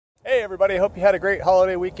Hey everybody, hope you had a great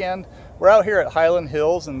holiday weekend. We're out here at Highland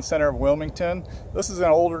Hills in the center of Wilmington. This is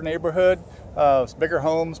an older neighborhood, it's bigger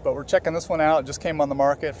homes, but we're checking this one out. It just came on the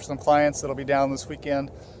market for some clients that'll be down this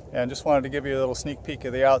weekend, and just wanted to give you a little sneak peek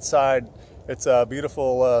of the outside. It's a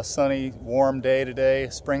beautiful, sunny, warm day today.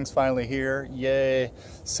 Spring's finally here, yay.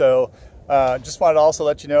 So just wanted to also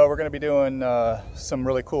let you know we're going to be doing some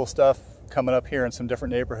really cool stuff coming up here in some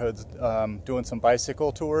different neighborhoods, doing some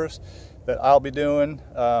bicycle tours that I'll be doing.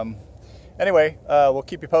 Anyway, we'll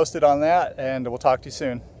keep you posted on that, and we'll talk to you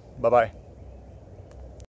soon. Bye-bye.